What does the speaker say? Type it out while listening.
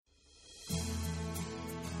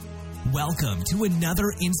Welcome to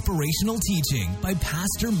another inspirational teaching by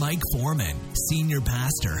Pastor Mike Foreman, Senior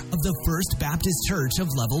Pastor of the First Baptist Church of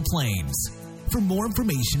Level Plains. For more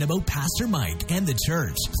information about Pastor Mike and the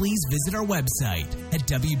church, please visit our website at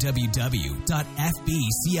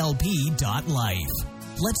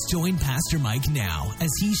www.fbclp.life. Let's join Pastor Mike now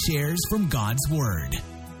as he shares from God's Word.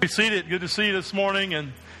 Be seated. Good to see you this morning.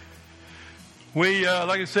 And we,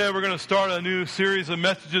 like I said, we're going to start a new series of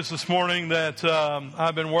messages this morning that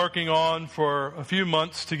I've been working on for a few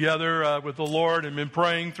months together with the Lord and been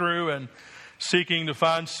praying through and seeking to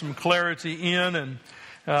find some clarity in. And,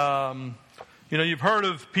 you've heard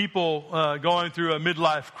of people going through a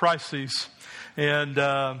midlife crisis. And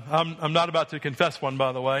I'm not about to confess one,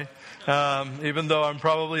 by the way, even though I'm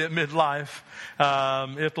probably at midlife.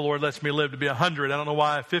 If the Lord lets me live to be 100. I don't know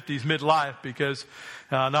why 50 is midlife, because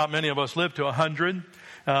not many of us live to 100.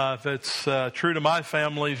 If it's true to my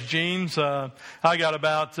family's genes, I got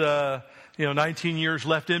about 19 years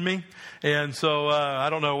left in me. And so I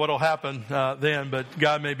don't know what will happen then, but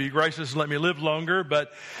God may be gracious and let me live longer.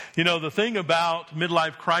 But, the thing about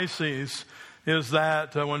midlife crises is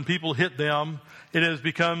that when people hit them, it has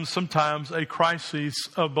become sometimes a crisis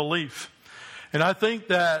of belief. And I think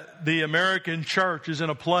that the American church is in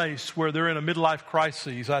a place where they're in a midlife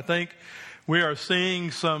crisis. I think we are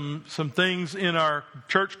seeing some things in our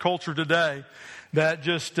church culture today that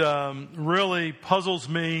just really puzzles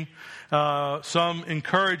me. Some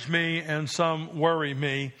encourage me and some worry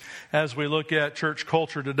me as we look at church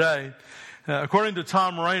culture today. According to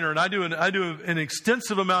Thom Rainer, and I do an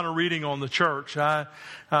extensive amount of reading on the church.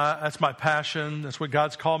 That's my passion. That's what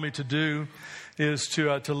God's called me to do, is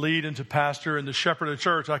to lead and to pastor and to shepherd a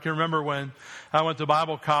church. I can remember when I went to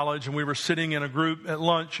Bible college and we were sitting in a group at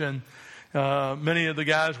lunch, and many of the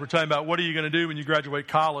guys were talking about, what are you going to do when you graduate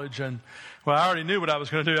college? And well, I already knew what I was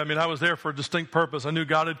going to do. I mean, I was there for a distinct purpose. I knew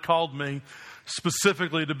God had called me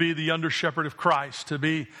specifically to be the under shepherd of Christ, to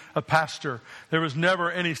be a pastor. There was never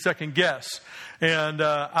any second guess. And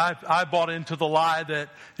I bought into the lie that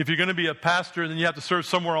if you're going to be a pastor, then you have to serve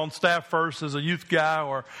somewhere on staff first as a youth guy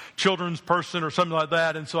or children's person or something like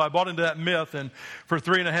that. And so I bought into that myth. And for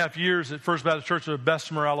 3.5 years at First Baptist Church of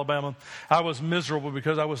Bessemer, Alabama, I was miserable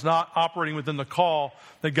because I was not operating within the call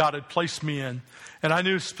that God had placed me in. And I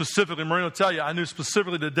knew specifically, Maureen will tell you, I knew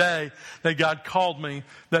specifically today that God called me,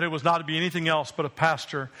 that it was not to be anything else but a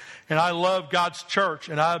pastor. And I love God's church,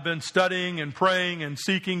 and I've been studying and praying and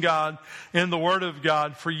seeking God in the Word of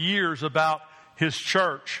God for years about His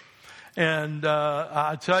church. And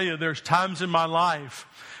I tell you, there's times in my life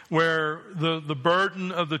where the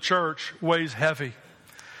burden of the church weighs heavy.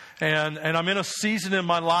 And I'm in a season in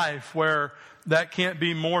my life where that can't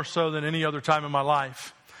be more so than any other time in my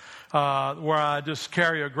life. Where I just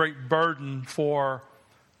carry a great burden for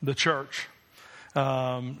the church.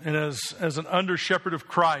 And as an under shepherd of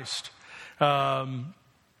Christ, there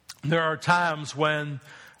are times when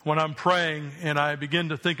I'm praying and I begin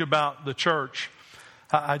to think about the church,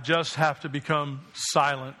 I just have to become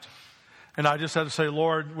silent. And I just have to say,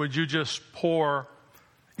 Lord, would you just pour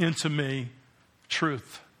into me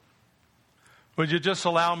truth? Would you just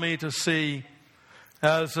allow me to see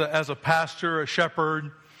as a pastor, a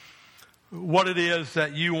shepherd, what it is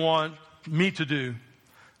that you want me to do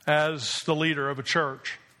as the leader of a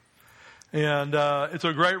church. And it's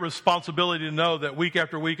a great responsibility to know that week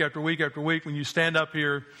after week after week after week, when you stand up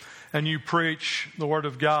here and you preach the Word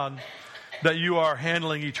of God, that you are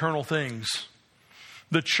handling eternal things.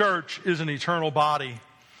 The church is an eternal body.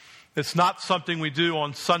 It's not something we do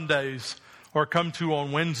on Sundays or come to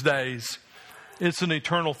on Wednesdays. It's an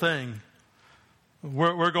eternal thing.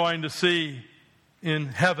 We're going to see in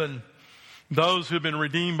heaven those who have been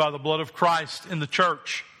redeemed by the blood of Christ in the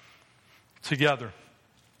church together.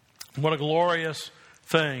 What a glorious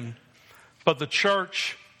thing. But the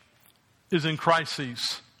church is in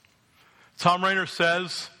crises. Thom Rainer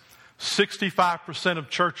says 65% of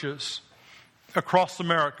churches across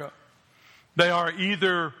America, they are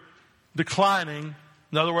either declining,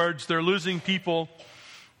 in other words, they're losing people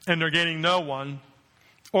and they're gaining no one,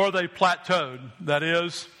 or they plateaued. That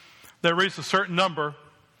is, they reached a certain number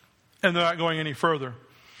and they're not going any further.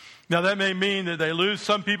 Now, that may mean that they lose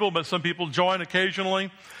some people, but some people join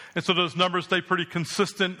occasionally. And so those numbers stay pretty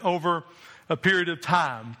consistent over a period of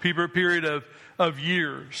time, a period of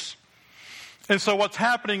years. And so what's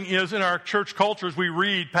happening is in our church cultures,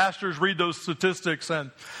 pastors read those statistics, and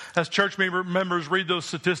as church members read those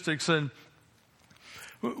statistics, and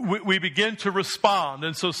we begin to respond.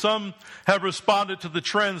 And so some have responded to the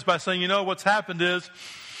trends by saying, what's happened is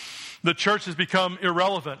the church has become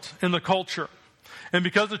irrelevant in the culture. And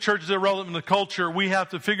because the church is irrelevant in the culture, we have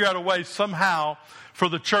to figure out a way somehow for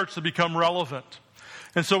the church to become relevant.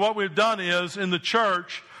 And so what we've done is, in the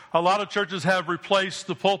church, a lot of churches have replaced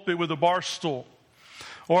the pulpit with a bar stool.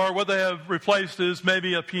 Or what they have replaced is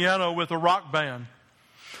maybe a piano with a rock band.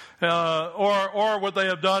 Or what they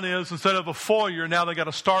have done is, instead of a foyer, now they got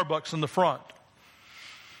a Starbucks in the front.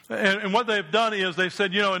 And what they've done is they've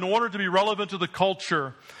said, in order to be relevant to the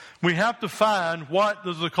culture, we have to find what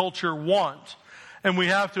does the culture want. And we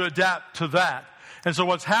have to adapt to that. And so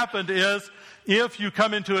what's happened is, if you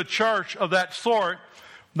come into a church of that sort,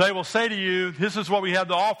 they will say to you, this is what we have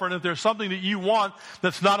to offer. And if there's something that you want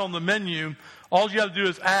that's not on the menu, all you have to do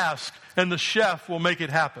is ask, and the chef will make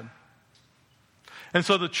it happen. And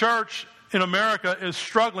so the church in America is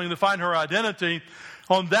struggling to find her identity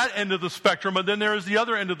on that end of the spectrum, but then there is the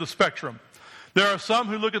other end of the spectrum. There are some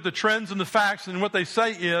who look at the trends and the facts, and what they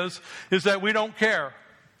say is that we don't care.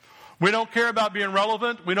 We don't care about being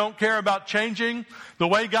relevant. We don't care about changing. The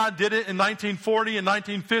way God did it in 1940 and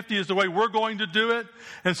 1950 is the way we're going to do it,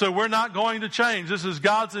 and so we're not going to change. This is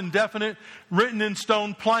God's indefinite, written in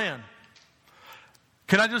stone plan.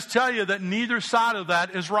 Can I just tell you that neither side of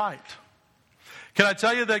that is right? Can I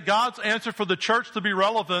tell you that God's answer for the church to be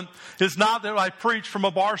relevant is not that I preach from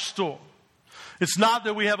a bar stool. It's not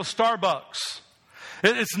that we have a Starbucks.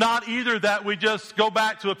 It's not either that we just go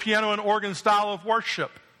back to a piano and organ style of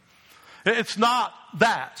worship. It's not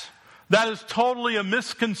that. That is totally a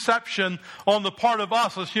misconception on the part of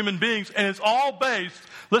us as human beings. And it's all based,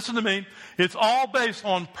 listen to me, it's all based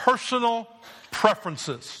on personal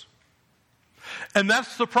preferences. And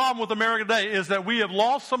that's the problem with America today, is that we have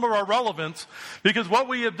lost some of our relevance because what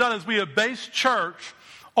we have done is we have based church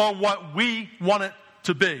on what we want it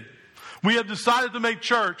to be. We have decided to make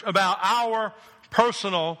church about our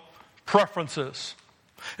personal preferences.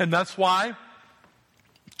 And that's why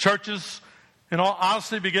churches, in all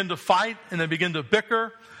honesty, begin to fight and they begin to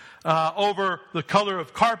bicker over the color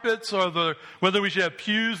of carpets or whether we should have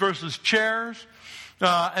pews versus chairs.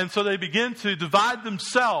 And so they begin to divide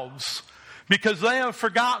themselves because they have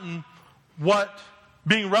forgotten what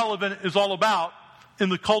being relevant is all about in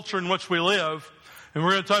the culture in which we live. And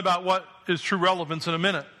we're going to talk about what is true relevance in a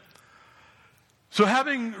minute. So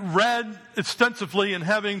having read extensively and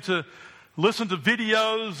having to listen to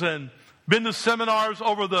videos and been to seminars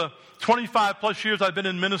over the 25 plus years I've been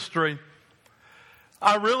in ministry,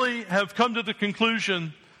 I really have come to the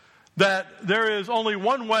conclusion that there is only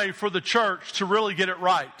one way for the church to really get it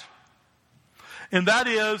right. And that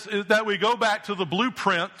is that we go back to the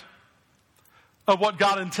blueprint of what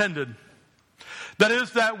God intended. That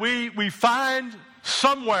is that we find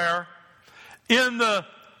somewhere in the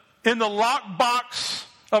lockbox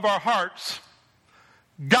of our hearts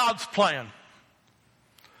God's plan,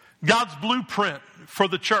 God's blueprint for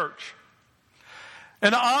the church.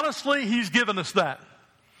 And honestly, He's given us that.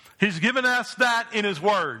 He's given us that in His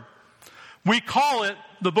Word. We call it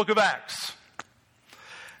the book of Acts.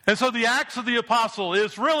 And so the Acts of the Apostle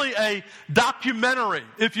is really a documentary,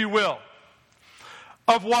 if you will,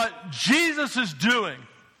 of what Jesus is doing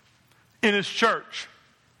in His church.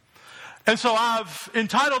 And so I've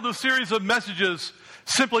entitled the series of messages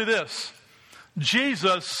simply this: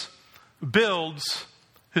 Jesus builds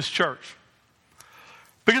His church.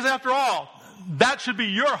 Because after all, that should be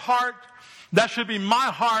your heart, that should be my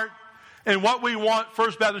heart, and what we want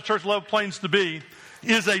First Baptist Church Level Plains to be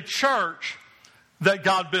is a church that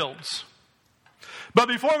God builds. But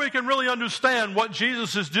before we can really understand what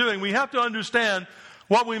Jesus is doing, we have to understand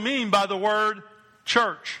what we mean by the word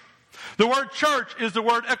church. The word church is the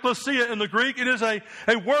word ekklesia in the Greek. It is a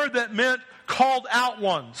word that meant called out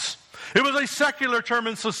ones. It was a secular term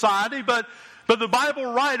in society, but the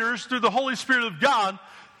Bible writers, through the Holy Spirit of God,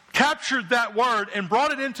 captured that word and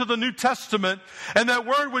brought it into the New Testament. And that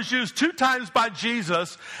word was used 2 times by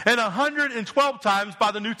Jesus and 112 times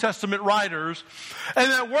by the New Testament writers.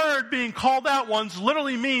 And that word, being called out ones,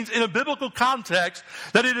 literally means in a biblical context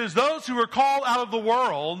that it is those who are called out of the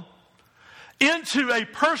world into a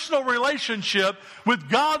personal relationship with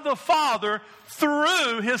God the Father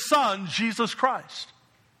through His Son, Jesus Christ.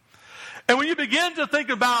 And when you begin to think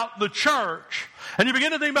about the church, and you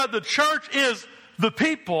begin to think about the church is the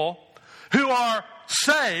people who are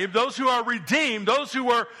saved, those who are redeemed, those who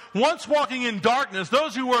were once walking in darkness,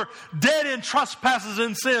 those who were dead in trespasses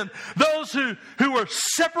and sin, those who were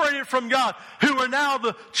separated from God, who are now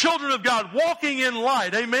the children of God, walking in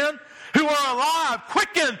light, amen? Who are alive,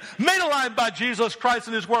 quickened, made alive by Jesus Christ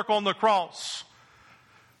and His work on the cross.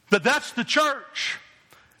 That's the church.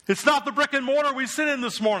 It's not the brick and mortar we sit in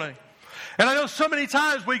this morning. And I know so many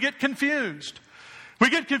times we get confused. We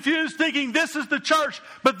get confused thinking this is the church,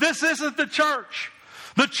 but this isn't the church.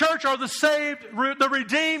 The church are the saved, the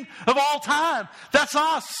redeemed of all time. That's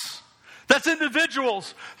us. That's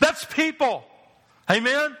individuals. That's people.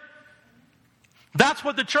 Amen? That's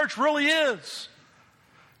what the church really is.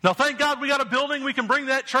 Now, thank God we got a building we can bring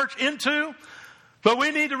that church into, but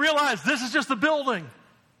we need to realize this is just a building.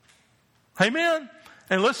 Amen?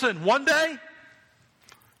 And listen, one day,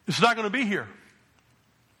 it's not going to be here.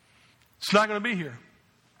 It's not going to be here.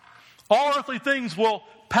 All earthly things will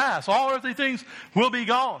pass. All earthly things will be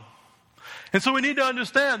gone. And so we need to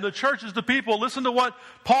understand the church is the people. Listen to what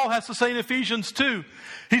Paul has to say in Ephesians 2.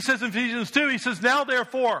 He says in Ephesians 2, he says, now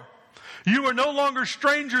therefore, you are no longer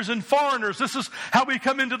strangers and foreigners. This is how we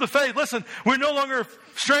come into the faith. Listen, we're no longer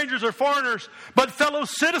strangers or foreigners, but fellow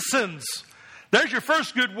citizens. There's your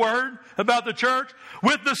first good word about the church.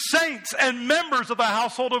 With the saints and members of the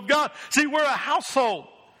household of God. See, we're a household.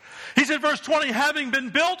 He said, verse 20, having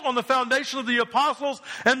been built on the foundation of the apostles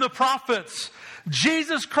and the prophets,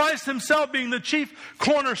 Jesus Christ himself being the chief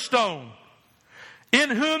cornerstone, in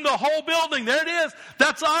whom the whole building, there it is,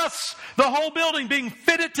 that's us, the whole building being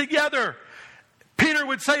fitted together. Peter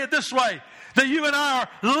would say it this way, that you and I are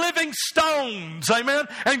living stones, amen?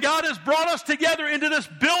 And God has brought us together into this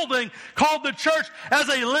building called the church as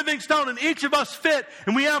a living stone, and each of us fit,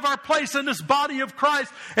 and we have our place in this body of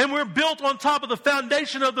Christ, and we're built on top of the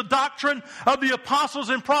foundation of the doctrine of the apostles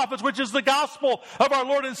and prophets, which is the gospel of our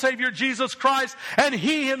Lord and Savior Jesus Christ, and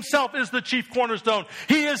He himself is the chief cornerstone.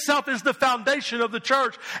 He himself is the foundation of the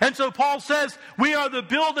church. And so Paul says, we are the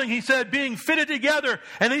building, he said, being fitted together,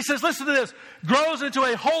 and he says, listen to this, grows into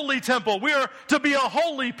a holy temple. We are to be a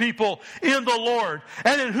holy people in the Lord,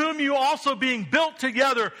 and in whom you also being built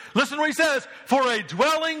together, listen to what he says, for a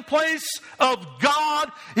dwelling place of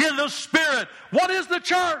God in the Spirit. What is the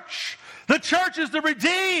church? The church is the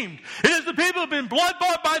redeemed. It is the people who have been blood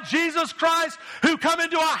bought by Jesus Christ, who come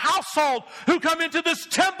into our household, who come into this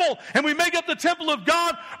temple, and we make up the temple of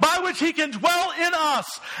God by which He can dwell in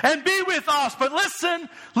us and be with us. But listen,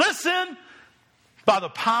 by the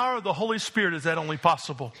power of the Holy Spirit is that only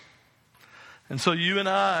possible. And so you and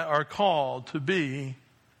I are called to be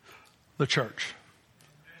the church.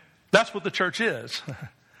 That's what the church is.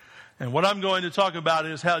 And what I'm going to talk about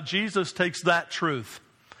is how Jesus takes that truth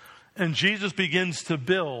and Jesus begins to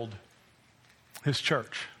build His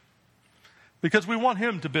church. Because we want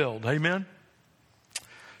Him to build. Amen?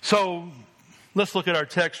 So let's look at our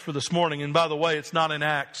text for this morning. And by the way, it's not in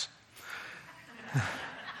Acts.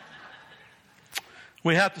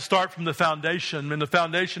 We have to start from the foundation, and the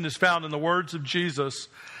foundation is found in the words of Jesus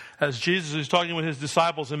as Jesus is talking with His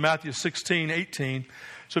disciples in Matthew 16:18.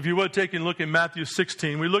 So if you would take a look at Matthew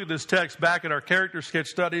 16. We looked at this text back in our character sketch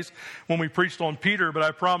studies when we preached on Peter, but I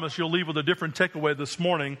promise you'll leave with a different takeaway this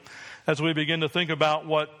morning as we begin to think about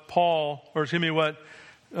what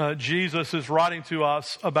Jesus is writing to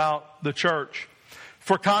us about the church.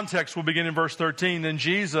 For context, we'll begin in verse 13. Then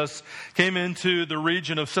Jesus came into the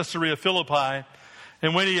region of Caesarea Philippi,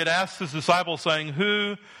 and when He had asked His disciples, saying,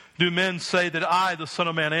 who do men say that I, the Son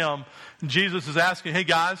of Man, am? Jesus is asking, hey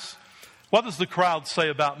guys, what does the crowd say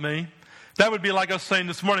about me? That would be like us saying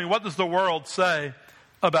this morning, what does the world say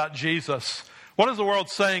about Jesus? What is the world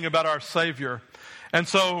saying about our Savior? And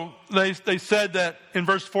so they said that in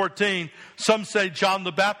verse 14, some say John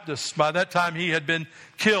the Baptist. By that time he had been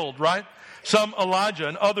killed, right? Some Elijah,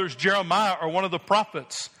 and others Jeremiah or one of the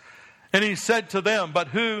prophets. And He said to them, but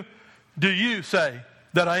who do you say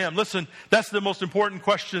that I am? Listen, that's the most important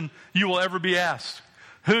question you will ever be asked.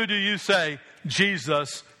 Who do you say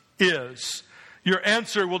Jesus is? Your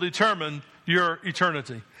answer will determine your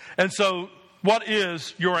eternity. And so, what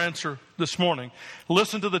is your answer this morning?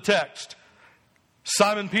 Listen to the text.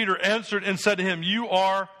 Simon Peter answered and said to Him, you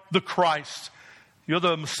are the Christ. You're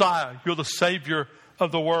the Messiah. You're the Savior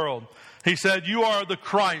of the world. He said, you are the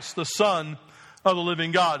Christ, the Son of the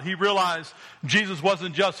living God. He realized Jesus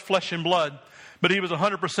wasn't just flesh and blood, but He was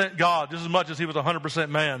 100% God, just as much as He was 100%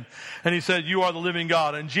 man. And He said, you are the living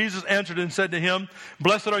God. And Jesus answered and said to him,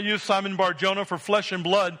 blessed are you, Simon Bar-Jonah, for flesh and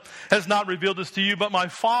blood has not revealed this to you, but my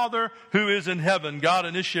Father who is in heaven. God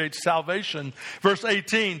initiates salvation. Verse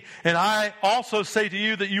 18, and I also say to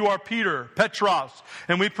you that you are Peter, Petros.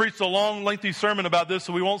 And we preached a long, lengthy sermon about this,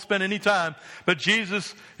 so we won't spend any time. But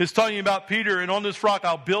Jesus is talking about Peter, and on this rock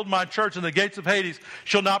I'll build my church, and the gates of Hades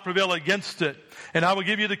shall not prevail against it. And I will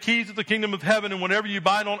give you the keys of the kingdom of heaven, and whatever you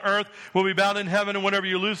bind on earth will be bound in heaven, and whatever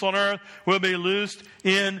you loose on earth will be loosed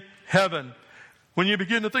in heaven. When you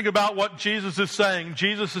begin to think about what Jesus is saying,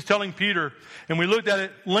 Jesus is telling Peter, and we looked at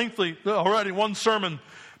it lengthily already, one sermon,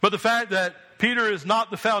 but the fact that Peter is not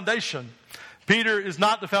the foundation, Peter is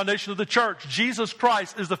not the foundation of the church. Jesus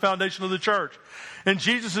Christ is the foundation of the church. And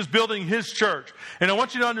Jesus is building his church. And I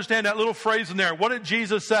want you to understand that little phrase in there. What did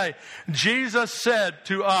Jesus say? Jesus said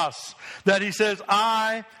to us that he says,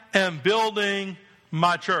 I am building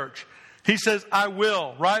my church. He says, I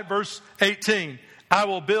will, right? Verse 18, I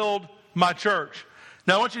will build my church.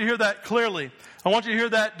 Now I want you to hear that clearly. I want you to hear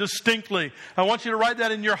that distinctly. I want you to write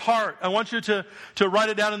that in your heart. I want you to write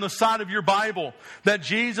it down in the side of your Bible that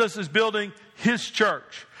Jesus is building his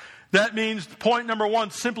church. That means point number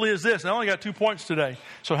one simply is this. I only got 2 points today,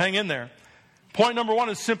 so hang in there. Point number one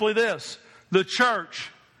is simply this. The church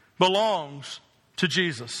belongs to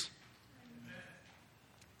Jesus.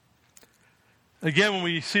 Again, when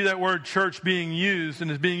we see that word church being used and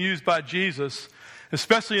is being used by Jesus,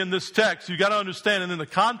 especially in this text, you've got to understand, and in the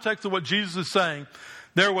context of what Jesus is saying,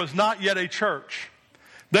 there was not yet a church.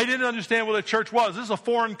 They didn't understand what a church was. This is a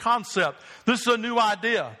foreign concept. This is a new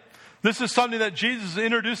idea. This is something that Jesus is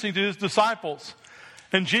introducing to his disciples.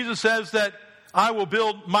 And Jesus says that I will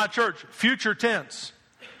build my church, future tense.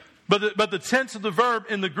 But the tense of the verb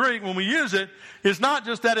in the Greek, when we use it, is not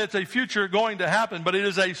just that it's a future going to happen, but it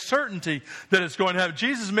is a certainty that it's going to happen.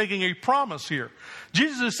 Jesus is making a promise here.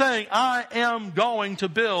 Jesus is saying, I am going to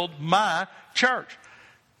build my church.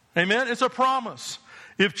 Amen? It's a promise.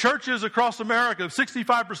 If churches across America, if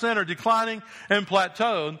 65% are declining and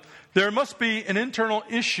plateaued, there must be an internal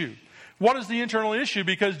issue. What is the internal issue?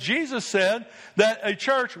 Because Jesus said that a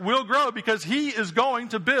church will grow because he is going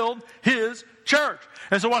to build his church.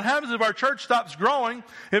 And so what happens if our church stops growing,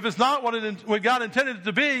 if it's not what God intended it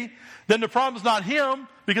to be, then the problem is not him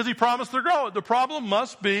because he promised to grow it. The problem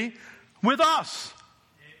must be with us.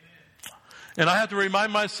 Amen. And I have to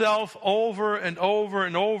remind myself over and over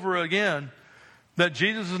and over again that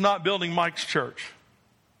Jesus is not building Mike's church.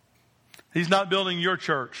 He's not building your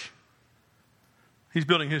church. He's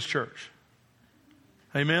building his church.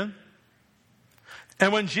 Amen?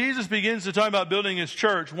 And when Jesus begins to talk about building his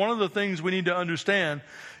church, one of the things we need to understand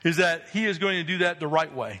is that he is going to do that the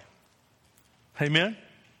right way. Amen?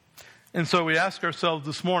 And so we ask ourselves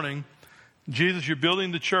this morning, Jesus, you're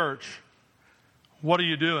building the church. What are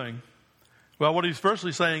you doing? Well, what he's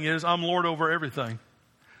firstly saying is, I'm Lord over everything.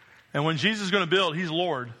 And when Jesus is going to build, he's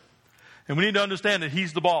Lord. And we need to understand that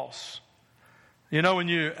he's the boss. You know, when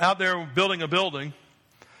you're out there building a building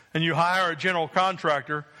and you hire a general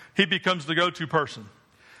contractor, he becomes the go-to person.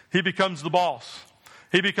 He becomes the boss.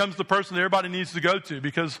 He becomes the person that everybody needs to go to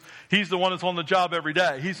because he's the one that's on the job every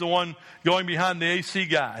day. He's the one going behind the AC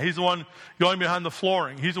guy. He's the one going behind the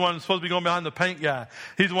flooring. He's the one that's supposed to be going behind the paint guy.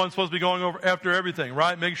 He's the one that's supposed to be going over after everything,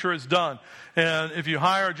 right? Make sure it's done. And if you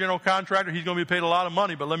hire a general contractor, he's going to be paid a lot of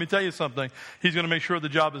money. But let me tell you something. He's going to make sure the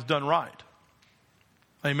job is done right.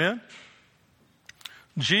 Amen?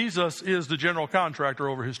 Jesus is the general contractor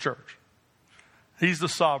over his church. He's the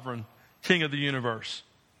sovereign king of the universe.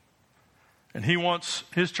 And he wants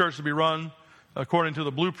his church to be run according to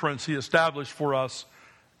the blueprints he established for us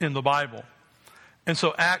in the Bible. And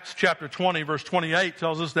so Acts chapter 20, verse 28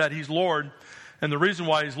 tells us that he's Lord. And the reason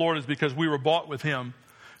why he's Lord is because we were bought with him.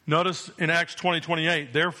 Notice in Acts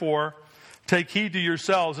 20:28, therefore, take heed to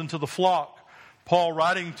yourselves and to the flock. Paul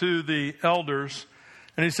writing to the elders.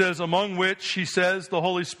 And he says, among which, he says, the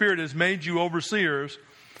Holy Spirit has made you overseers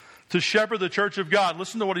to shepherd the church of God.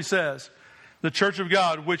 Listen to what he says. The church of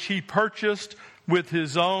God, which he purchased with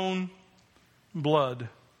his own blood.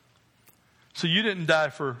 So you didn't die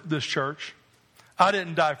for this church. I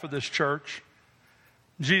didn't die for this church.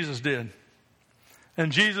 Jesus did.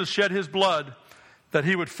 And Jesus shed his blood that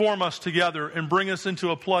he would form us together and bring us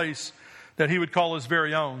into a place that he would call his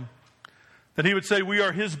very own. That he would say, we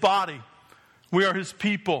are his body. We are his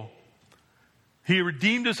people. He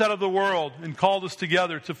redeemed us out of the world and called us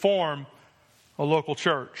together to form a local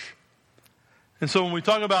church. And so when we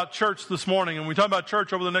talk about church this morning, and we talk about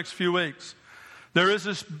church over the next few weeks, there is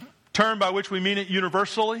this term by which we mean it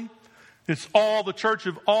universally. It's all the church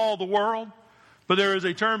of all the world. But there is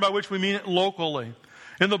a term by which we mean it locally.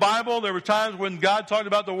 In the Bible, there were times when God talked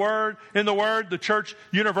about the church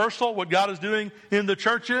universal, what God is doing in the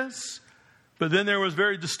churches. But then there was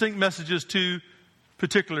very distinct messages to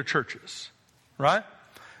particular churches, right?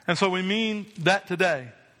 And so we mean that today.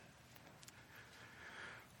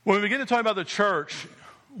 When we begin to talk about the church,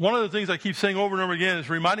 one of the things I keep saying over and over again is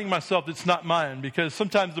reminding myself it's not mine, because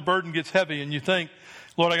sometimes the burden gets heavy and you think,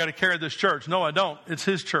 Lord, I got to carry this church. No, I don't. It's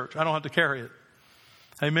his church. I don't have to carry it.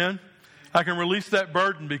 Amen? I can release that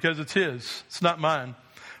burden because it's his. It's not mine.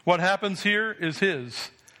 What happens here is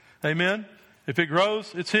his. Amen? If it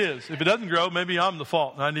grows, it's his. If it doesn't grow, maybe I'm the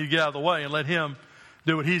fault and I need to get out of the way and let him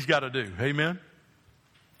do what he's got to do. Amen?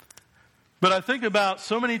 But I think about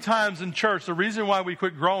so many times in church, the reason why we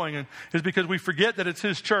quit growing is because we forget that it's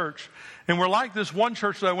His church. And we're like this one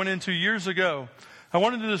church that I went into years ago. I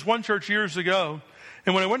went into this one church years ago,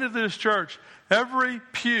 and when I went into this church, every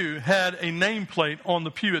pew had a nameplate on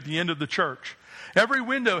the pew at the end of the church. Every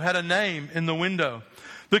window had a name in the window.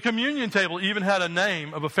 The communion table even had a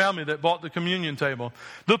name of a family that bought the communion table.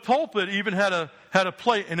 The pulpit even had a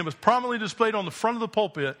plate, and it was prominently displayed on the front of the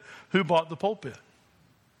pulpit who bought the pulpit.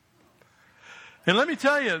 And let me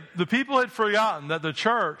tell you, the people had forgotten that the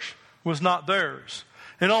church was not theirs.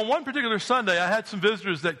 And on one particular Sunday, I had some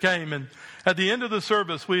visitors that came, and at the end of the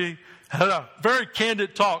service, we had a very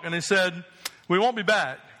candid talk, and they said, "We won't be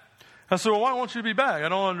back." I said, "Well, why won't you be back? I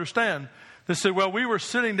don't understand." They said, "Well, we were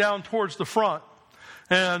sitting down towards the front,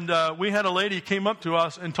 and we had a lady came up to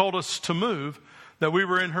us and told us to move, that we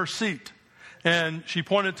were in her seat. And she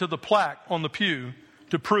pointed to the plaque on the pew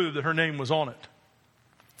to prove that her name was on it."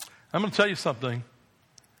 I'm going to tell you something.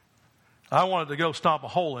 I wanted to go stomp a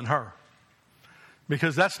hole in her,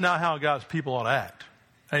 because that's not how God's people ought to act.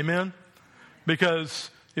 Amen? Because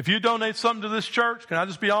if you donate something to this church, can I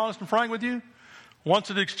just be honest and frank with you? Once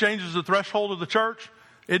it exchanges the threshold of the church,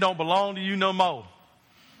 it don't belong to you no more.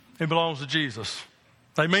 It belongs to Jesus.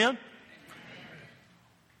 Amen?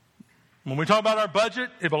 When we talk about our budget,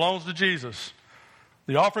 it belongs to Jesus.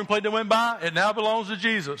 The offering plate that went by, it now belongs to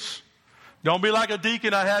Jesus. Don't be like a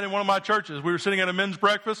deacon I had in one of my churches. We were sitting at a men's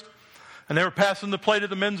breakfast, and they were passing the plate at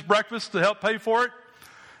the men's breakfast to help pay for it.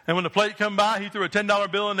 And when the plate come by, he threw a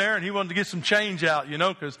 $10 bill in there, and he wanted to get some change out,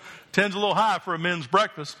 because 10's a little high for a men's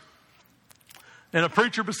breakfast. And a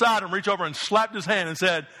preacher beside him reached over and slapped his hand and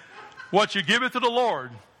said, "What you give it to the Lord,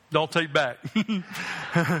 don't take back."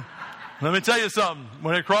 Let me tell you something.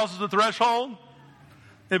 When it crosses the threshold,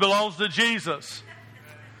 it belongs to Jesus.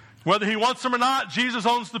 Whether He wants them or not, Jesus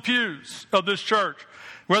owns the pews of this church.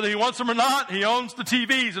 Whether He wants them or not, He owns the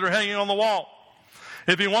TVs that are hanging on the wall.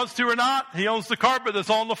 If He wants to or not, He owns the carpet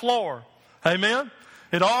that's on the floor. Amen?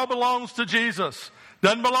 It all belongs to Jesus.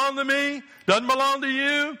 Doesn't belong to me. Doesn't belong to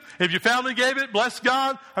you. If your family gave it, bless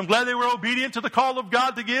God. I'm glad they were obedient to the call of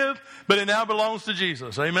God to give. But it now belongs to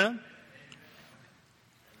Jesus. Amen?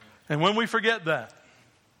 And when we forget that,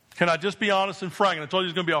 can I just be honest and frank? And I told you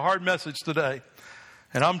it's going to be a hard message today.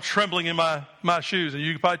 And I'm trembling in my shoes. And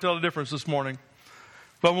you can probably tell the difference this morning.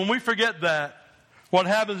 But when we forget that, what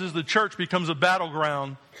happens is the church becomes a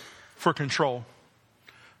battleground for control.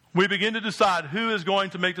 We begin to decide who is going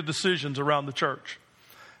to make the decisions around the church.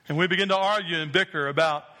 And we begin to argue and bicker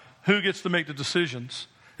about who gets to make the decisions.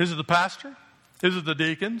 Is it the pastor? Is it the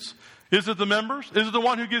deacons? Is it the members? Is it the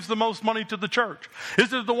one who gives the most money to the church?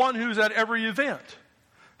 Is it the one who's at every event?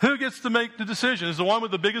 Who gets to make the decision? Is it the one with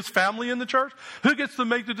the biggest family in the church? Who gets to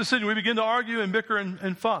make the decision? We begin to argue and bicker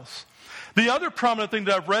and fuss. The other prominent thing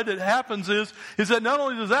that I've read that happens is that not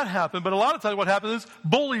only does that happen, but a lot of times what happens is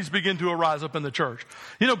bullies begin to arise up in the church.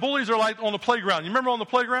 Bullies are like on the playground. You remember on the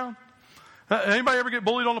playground? Anybody ever get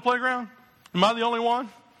bullied on the playground? Am I the only one?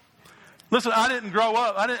 Listen, I didn't grow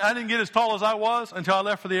up. I didn't get as tall as I was until I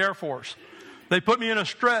left for the Air Force. They put me in a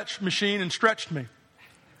stretch machine and stretched me.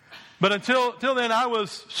 But until then, I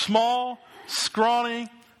was small, scrawny,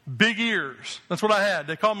 big ears. That's what I had.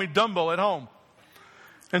 They called me Dumbo at home.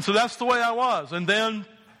 And so that's the way I was. And then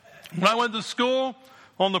when I went to school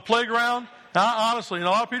on the playground, I honestly, a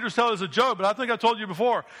lot of people tell it as a joke, but I think I told you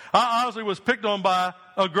before, I honestly was picked on by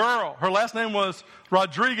a girl. Her last name was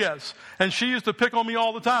Rodriguez. And she used to pick on me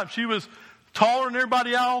all the time. She was taller than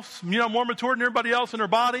everybody else, more mature than everybody else in her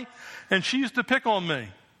body. And she used to pick on me.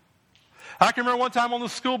 I can remember one time on the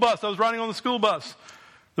school bus, I was riding on the school bus.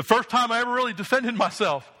 The first time I ever really defended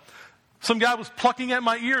myself. Some guy was plucking at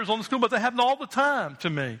my ears on the school bus. That happened all the time to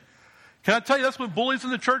me. Can I tell you that's what bullies in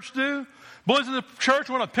the church do? Bullies in the church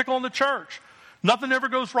want to pick on the church. Nothing ever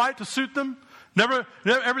goes right to suit them. Never,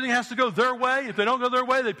 everything has to go their way. If they don't go their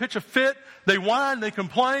way, they pitch a fit. They whine, they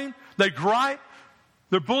complain, they gripe.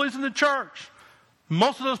 They're bullies in the church.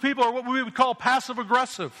 Most of those people are what we would call passive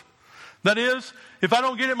aggressive. That is, if I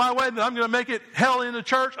don't get it my way, then I'm going to make it hell in the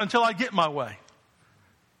church until I get my way.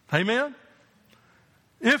 Amen?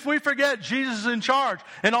 If we forget Jesus is in charge,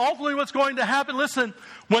 and ultimately what's going to happen, listen,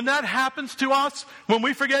 when that happens to us, when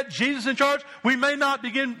we forget Jesus in charge, we may not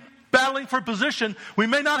begin battling for position. We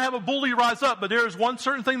may not have a bully rise up, but there is one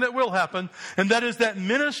certain thing that will happen, and that is that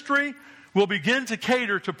ministry will begin to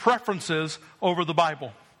cater to preferences over the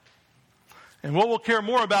Bible. And what we'll care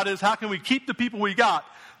more about is how can we keep the people we got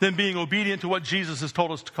than being obedient to what Jesus has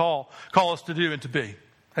told us to call us to do and to be.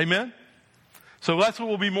 Amen? So that's what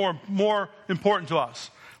will be more important to us.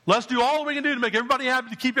 Let's do all we can do to make everybody happy,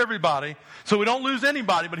 to keep everybody, so we don't lose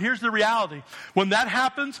anybody. But here's the reality. When that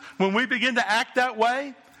happens, when we begin to act that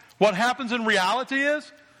way, what happens in reality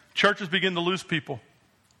is churches begin to lose people.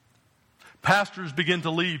 Pastors begin to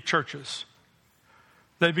leave churches.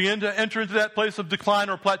 They begin to enter into that place of decline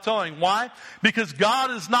or plateauing. Why? Because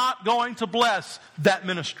God is not going to bless that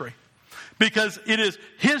ministry. Because it is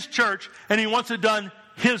His church and He wants it done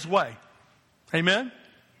His way. Amen?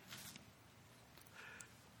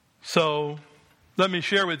 So, let me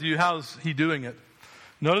share with you how's He doing it.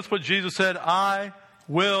 Notice what Jesus said, I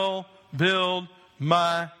will build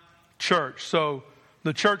my church. So,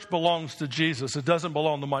 the church belongs to Jesus. It doesn't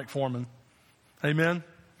belong to Mike Foreman. Amen?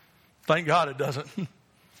 Thank God it doesn't.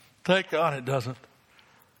 Thank God it doesn't.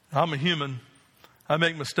 I'm a human. I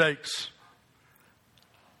make mistakes.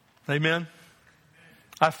 Amen?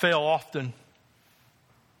 I fail often.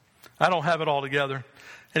 I don't have it all together.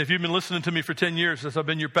 And if you've been listening to me for 10 years since I've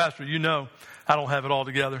been your pastor, you know I don't have it all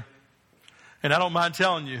together. And I don't mind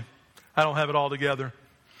telling you, I don't have it all together.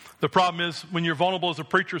 The problem is when you're vulnerable as a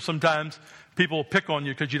preacher, sometimes people will pick on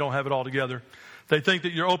you because you don't have it all together. They think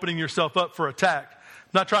that you're opening yourself up for attack.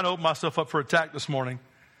 I'm not trying to open myself up for attack this morning.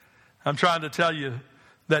 I'm trying to tell you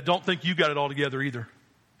that don't think you got it all together either,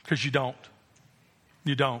 because you don't.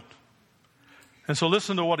 You don't. And so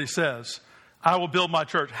listen to what He says. I will build my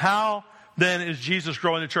church. How then is Jesus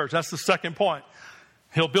growing the church? That's the second point.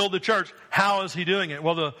 He'll build the church. How is He doing it?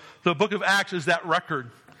 Well, the book of Acts is that record.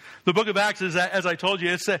 The book of Acts is that, as I told you,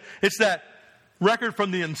 it's that record from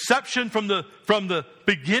the inception, from the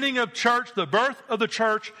beginning of church, the birth of the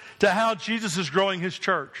church, to how Jesus is growing His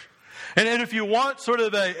church. And if you want sort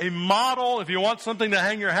of a model, if you want something to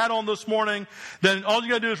hang your hat on this morning, then all you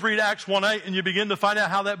got to do is read Acts 1:8 and you begin to find out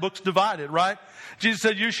how that book's divided, right? Jesus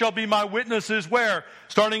said, you shall be my witnesses where?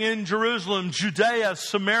 Starting in Jerusalem, Judea,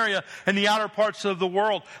 Samaria, and the outer parts of the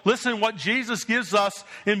world. Listen, what Jesus gives us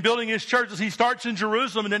in building His church is He starts in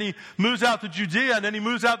Jerusalem and then He moves out to Judea and then He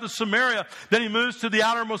moves out to Samaria. Then He moves to the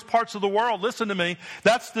outermost parts of the world. Listen to me.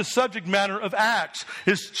 That's the subject matter of Acts,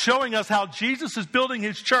 is showing us how Jesus is building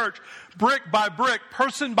His church brick by brick,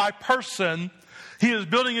 person by person. He is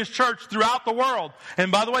building His church throughout the world.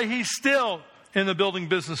 And by the way, He's still in the building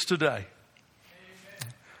business today.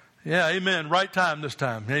 Yeah, amen. Right time this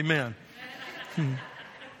time. Amen. And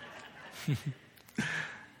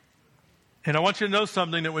I want you to know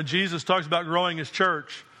something, that when Jesus talks about growing His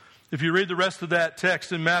church, if you read the rest of that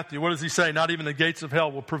text in Matthew, what does He say? Not even the gates of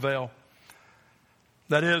hell will prevail.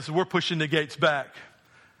 That is, we're pushing the gates back.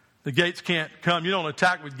 The gates can't come. You don't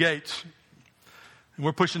attack with gates. And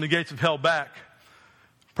we're pushing the gates of hell back.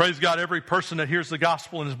 Praise God, every person that hears the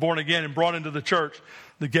gospel and is born again and brought into the church,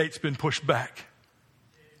 the gate's been pushed back.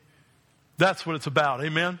 That's what it's about.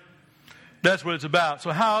 Amen? That's what it's about. So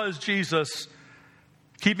how is Jesus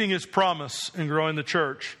keeping His promise and growing the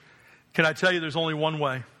church? Can I tell you there's only one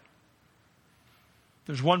way?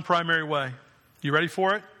 There's one primary way. You ready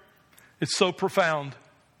for it? It's so profound.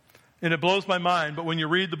 And it blows my mind. But when you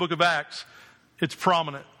read the book of Acts, it's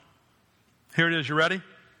prominent. Here it is. You ready?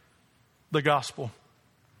 The gospel.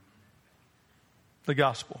 The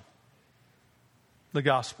gospel. The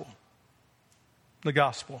gospel. The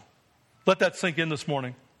gospel. Let that sink in this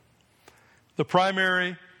morning. The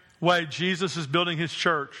primary way Jesus is building His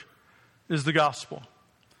church is the gospel.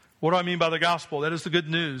 What do I mean by the gospel? That is the good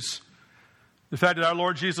news. The fact that our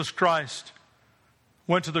Lord Jesus Christ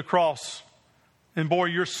went to the cross and bore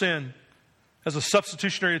your sin as a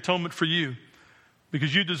substitutionary atonement for you,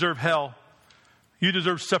 because you deserve hell. You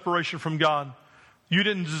deserve separation from God. You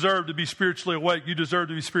didn't deserve to be spiritually awake. You deserve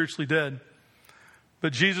to be spiritually dead.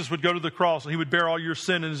 But Jesus would go to the cross and He would bear all your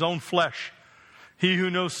sin in His own flesh. He who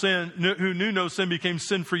knew no sin became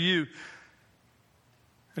sin for you.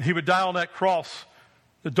 And He would die on that cross.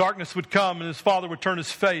 The darkness would come and His Father would turn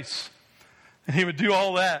His face. And He would do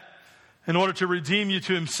all that in order to redeem you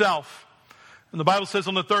to Himself. And the Bible says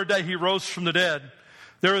on the third day He rose from the dead.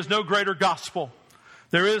 There is no greater gospel.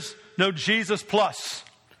 There is no Jesus plus.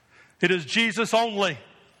 It is Jesus only.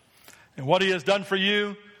 And what He has done for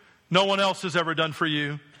you, no one else has ever done for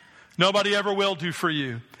you. Nobody ever will do for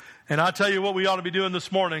you. And I tell you what we ought to be doing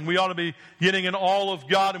this morning. We ought to be getting in all of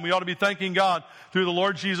God, and we ought to be thanking God through the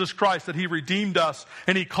Lord Jesus Christ that He redeemed us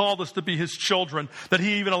and He called us to be His children. That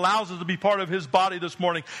He even allows us to be part of His body this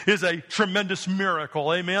morning is a tremendous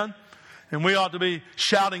miracle. Amen? And we ought to be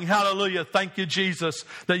shouting, hallelujah, thank you, Jesus,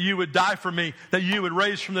 that you would die for me, that you would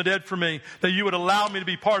raise from the dead for me, that you would allow me to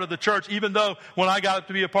be part of the church, even though when I got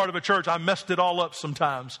to be a part of a church, I messed it all up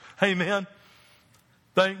sometimes. Amen?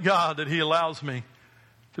 Thank God that He allows me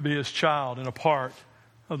to be His child and a part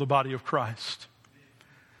of the body of Christ.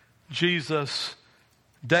 Jesus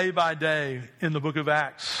day by day in the book of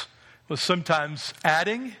Acts was sometimes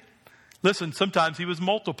adding. Listen, sometimes he was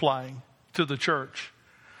multiplying to the church.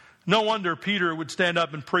 No wonder Peter would stand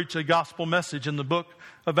up and preach a gospel message in the book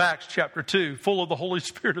of Acts chapter 2, full of the Holy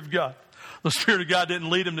Spirit of God. The Spirit of God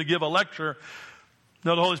didn't lead him to give a lecture.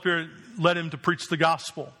 No, the Holy Spirit led him to preach the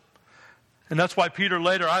gospel. And that's why Peter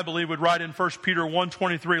later, I believe, would write in 1 Peter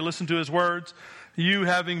 1:23, listen to his words, you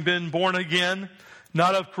having been born again,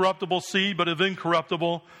 not of corruptible seed, but of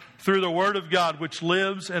incorruptible, through the word of God, which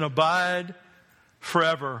lives and abide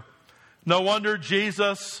forever. No wonder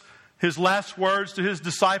Jesus, his last words to his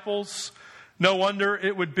disciples, no wonder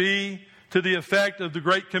it would be to the effect of the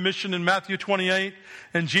Great Commission in Matthew 28.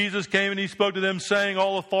 And Jesus came and he spoke to them saying,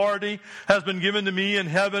 all authority has been given to me in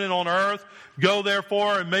heaven and on earth. Go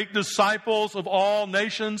therefore and make disciples of all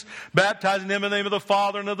nations, baptizing them in the name of the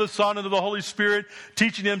Father and of the Son and of the Holy Spirit,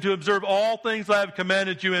 teaching them to observe all things I have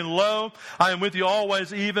commanded you. And lo, I am with you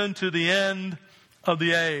always, even to the end of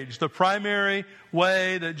the age. The primary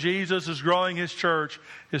way that Jesus is growing his church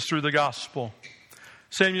is through the gospel.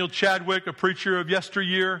 Samuel Chadwick, a preacher of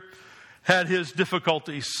yesteryear, had his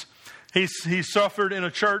difficulties. He suffered in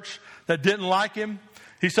a church that didn't like him.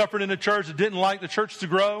 He suffered in a church that didn't like the church to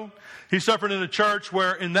grow. He suffered in a church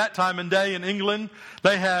where in that time and day in England,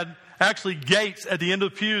 they had actually gates at the end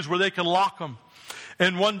of the pews where they could lock them.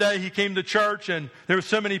 And one day he came to church and there were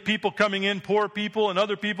so many people coming in, poor people and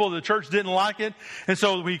other people. The church didn't like it. And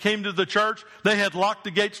so when he came to the church, they had locked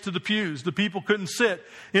the gates to the pews. The people couldn't sit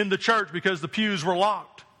in the church because the pews were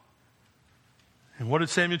locked. And what did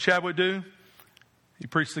Samuel Chadwick do? He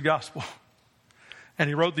preached the gospel. And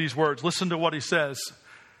he wrote these words. Listen to what he says.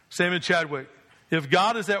 Samuel Chadwick, if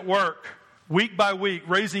God is at work week by week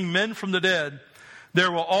raising men from the dead,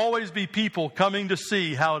 there will always be people coming to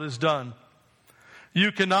see how it is done.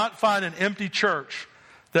 You cannot find an empty church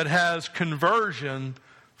that has conversion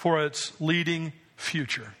for its leading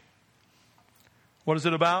future. What is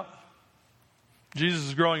it about? Jesus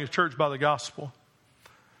is growing his church by the gospel.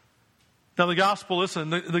 Now the gospel, listen,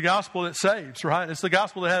 the gospel that saves, right? It's the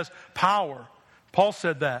gospel that has power. Paul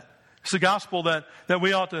said that. It's the gospel that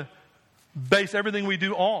we ought to base everything we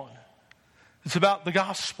do on. It's about the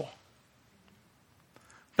gospel.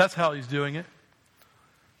 That's how he's doing it.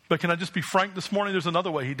 But can I just be frank this morning? There's another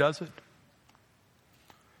way he does it.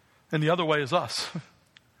 And the other way is us.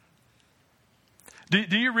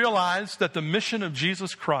 Do you realize that the mission of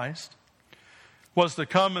Jesus Christ was to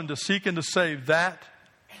come and to seek and to save that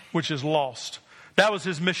which is lost? That was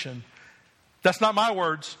his mission. That's not my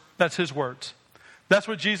words. That's his words. That's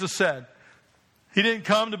what Jesus said. He didn't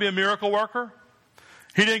come to be a miracle worker.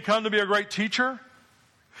 He didn't come to be a great teacher.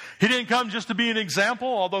 He didn't come just to be an example,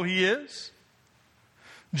 although he is.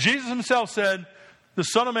 Jesus himself said, the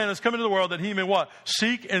Son of Man has come into the world that he may what?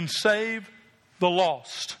 Seek and save the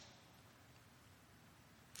lost.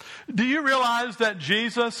 Do you realize that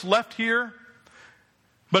Jesus left here,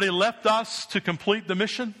 but he left us to complete the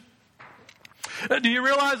mission? Do you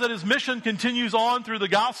realize that his mission continues on through the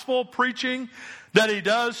gospel preaching that he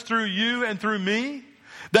does through you and through me?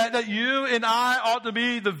 That you and I ought to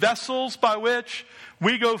be the vessels by which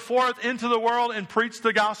we go forth into the world and preach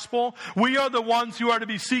the gospel. We are the ones who are to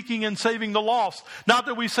be seeking and saving the lost. Not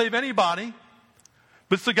that we save anybody,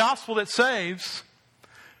 but it's the gospel that saves.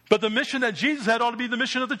 But the mission that Jesus had ought to be the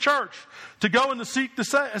mission of the church, to go and to seek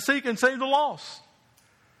and save the lost.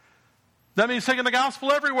 That means taking the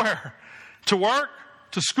gospel everywhere. To work,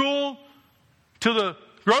 to school, to the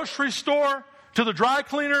grocery store, to the dry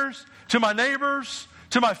cleaners, to my neighbors,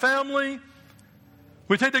 to my family.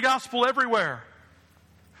 We take the gospel everywhere.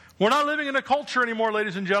 We're not living in a culture anymore,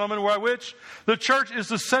 ladies and gentlemen, where which the church is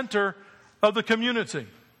the center of the community.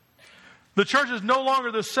 The church is no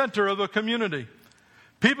longer the center of a community.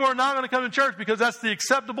 People are not going to come to church because that's the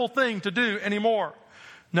acceptable thing to do anymore.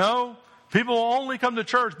 No, people will only come to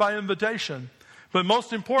church by invitation. But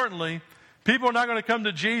most importantly, people are not going to come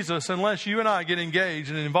to Jesus unless you and I get engaged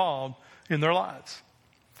and involved in their lives.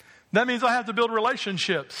 That means I have to build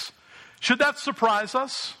relationships. Should that surprise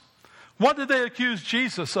us? What did they accuse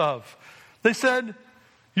Jesus of? They said,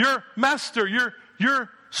 "Your master, your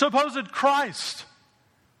supposed Christ."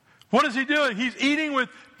 What is he doing? He's eating with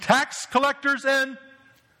tax collectors and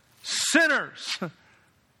sinners.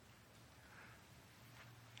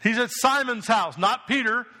 He's at Simon's house, not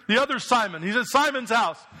Peter, the other Simon. He's at Simon's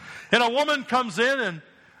house. And a woman comes in and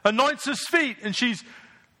anoints his feet, and she's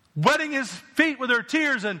wetting his feet with her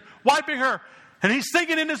tears and wiping her. And he's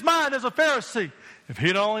thinking in his mind as a Pharisee, if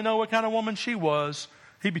he'd only know what kind of woman she was,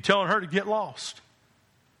 he'd be telling her to get lost.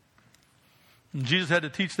 And Jesus had to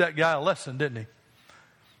teach that guy a lesson, didn't he?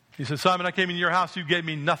 He said, "Simon, I came into your house, you gave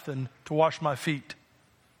me nothing to wash my feet.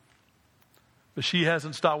 but she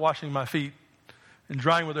hasn't stopped washing my feet and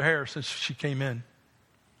drying with her hair since she came in.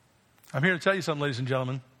 I'm here to tell you something, ladies and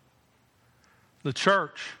gentlemen. The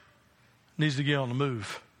church needs to get on the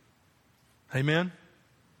move. Amen?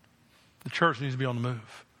 The church needs to be on the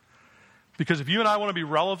move. Because if you and I want to be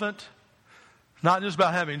relevant, it's not just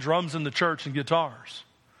about having drums in the church and guitars.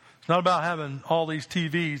 It's not about having all these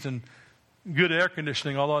TVs and good air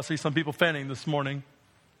conditioning, although I see some people fanning this morning.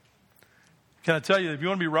 Can I tell you, if you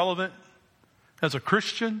want to be relevant as a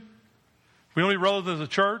Christian, if we want to be relevant as a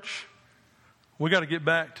church, we got to get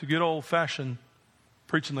back to good old-fashioned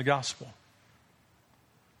preaching the gospel.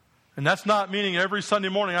 And that's not meaning every Sunday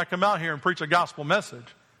morning I come out here and preach a gospel message.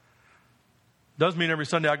 It does mean every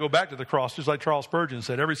Sunday I go back to the cross, just like Charles Spurgeon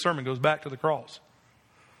said. Every sermon goes back to the cross.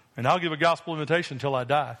 And I'll give a gospel invitation until I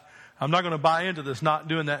die. I'm not going to buy into this not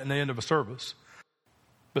doing that in the end of a service.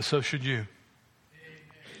 But so should you.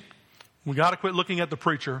 We got to quit looking at the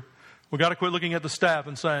preacher. We got to quit looking at the staff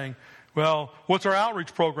and saying, well, what's our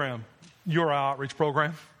outreach program? Your outreach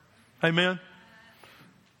program. Amen?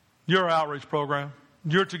 Your outreach program.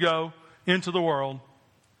 You're to go into the world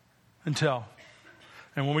and tell.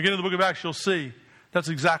 And when we get into the book of Acts, you'll see that's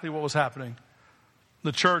exactly what was happening.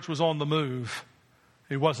 The church was on the move.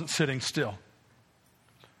 It wasn't sitting still.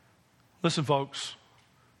 Listen, folks,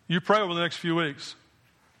 you pray over the next few weeks.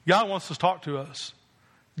 God wants to talk to us.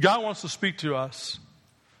 God wants to speak to us.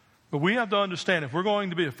 But we have to understand, if we're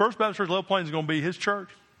going to be, if First Baptist Church Level Plains is going to be His church,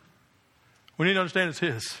 we need to understand it's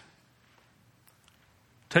His.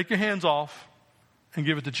 Take your hands off and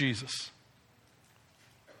give it to Jesus.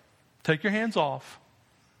 Take your hands off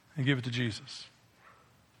and give it to Jesus.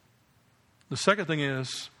 The second thing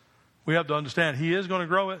is, we have to understand He is going to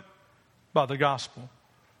grow it by the gospel.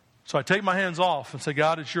 So I take my hands off and say,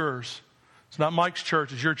 God, it's yours. It's not Mike's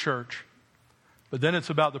church, it's your church. But then it's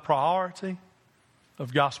about the priority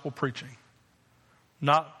of gospel preaching.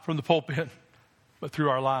 Not from the pulpit, but through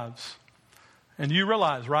our lives. And you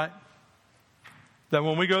realize, right, that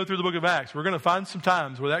when we go through the book of Acts, we're going to find some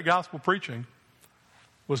times where that gospel preaching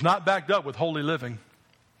was not backed up with holy living.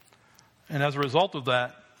 And as a result of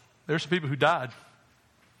that, there's some people who died.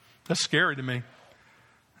 That's scary to me. And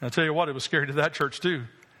I'll tell you what, it was scary to that church too.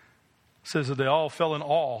 It says that they all fell in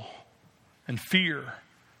awe and fear,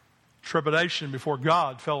 trepidation before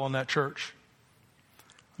God fell on that church.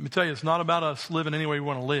 Let me tell you, it's not about us living any way we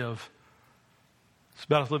want to live. It's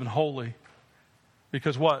about us living holy.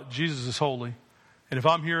 Because what? Jesus is holy. And if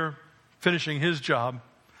I'm here finishing His job,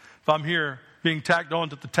 if I'm here being tacked on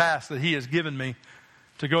to the task that He has given me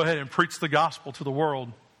to go ahead and preach the gospel to the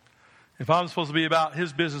world, if I'm supposed to be about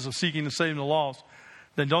His business of seeking and saving the lost,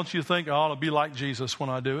 then don't you think I ought to be like Jesus when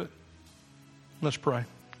I do it? Let's pray.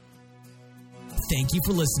 Thank you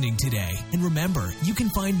for listening today. And remember, you can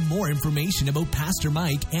find more information about Pastor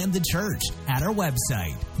Mike and the church at our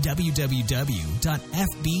website,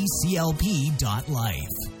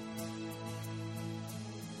 www.fbclp.life.